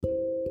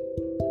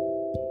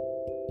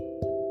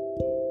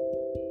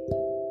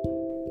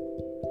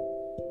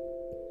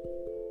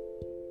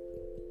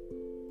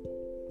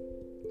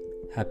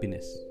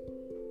Happiness.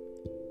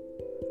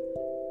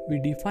 We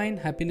define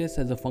happiness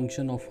as a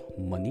function of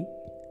money,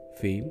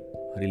 fame,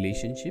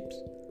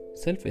 relationships,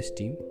 self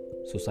esteem,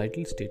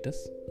 societal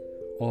status,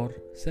 or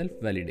self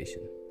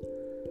validation.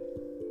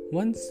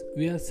 Once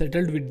we are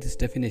settled with this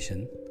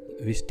definition,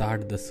 we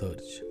start the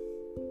search.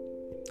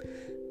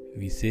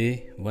 We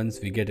say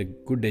once we get a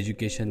good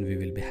education, we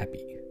will be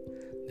happy.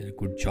 Then a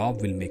good job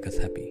will make us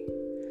happy.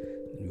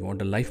 We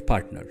want a life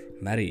partner,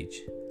 marriage,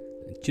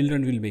 and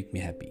children will make me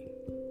happy.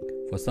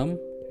 For some,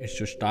 it's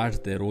to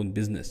start their own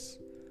business.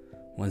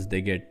 Once they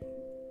get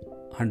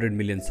 100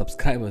 million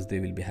subscribers, they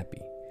will be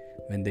happy.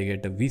 When they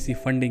get a VC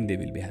funding, they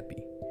will be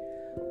happy.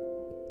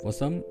 For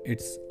some,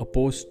 it's a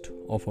post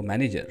of a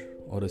manager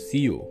or a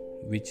CEO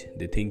which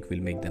they think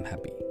will make them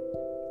happy.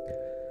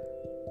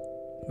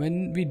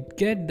 When we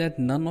get that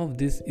none of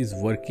this is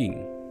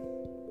working,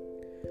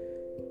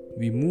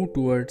 we move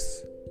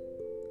towards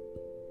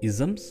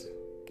isms,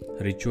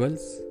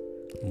 rituals,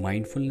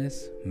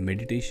 mindfulness,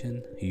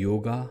 meditation,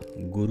 yoga,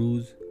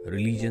 gurus,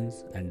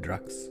 religions, and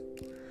drugs.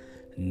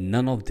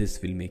 None of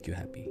this will make you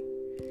happy.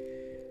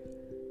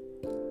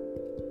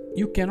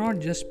 You cannot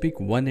just pick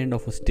one end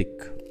of a stick.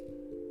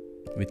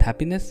 With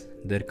happiness,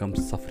 there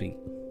comes suffering,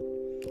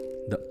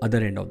 the other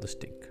end of the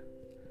stick.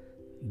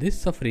 This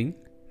suffering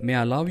may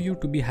allow you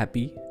to be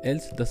happy,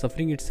 else the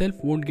suffering itself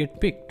won't get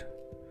picked.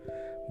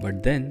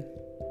 But then,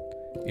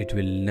 it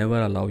will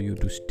never allow you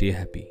to stay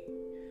happy,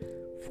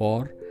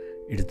 for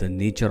it's the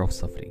nature of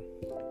suffering.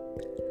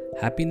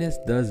 Happiness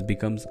thus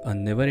becomes a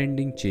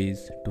never-ending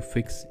chase to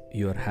fix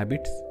your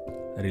habits,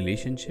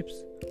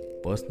 relationships,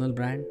 personal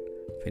brand,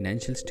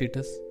 financial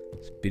status,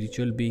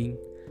 spiritual being,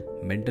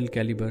 mental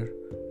caliber,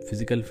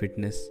 physical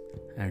fitness,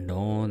 and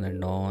on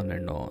and on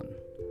and on.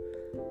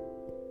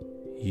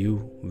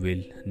 You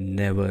will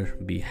never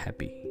be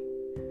happy.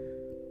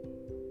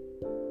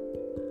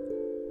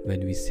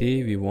 When we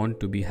say we want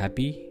to be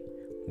happy,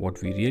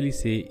 what we really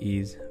say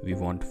is we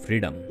want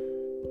freedom.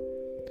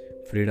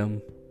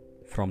 Freedom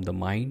from the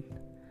mind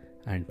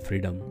and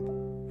freedom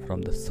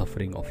from the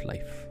suffering of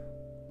life.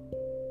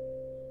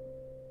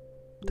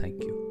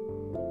 Thank you.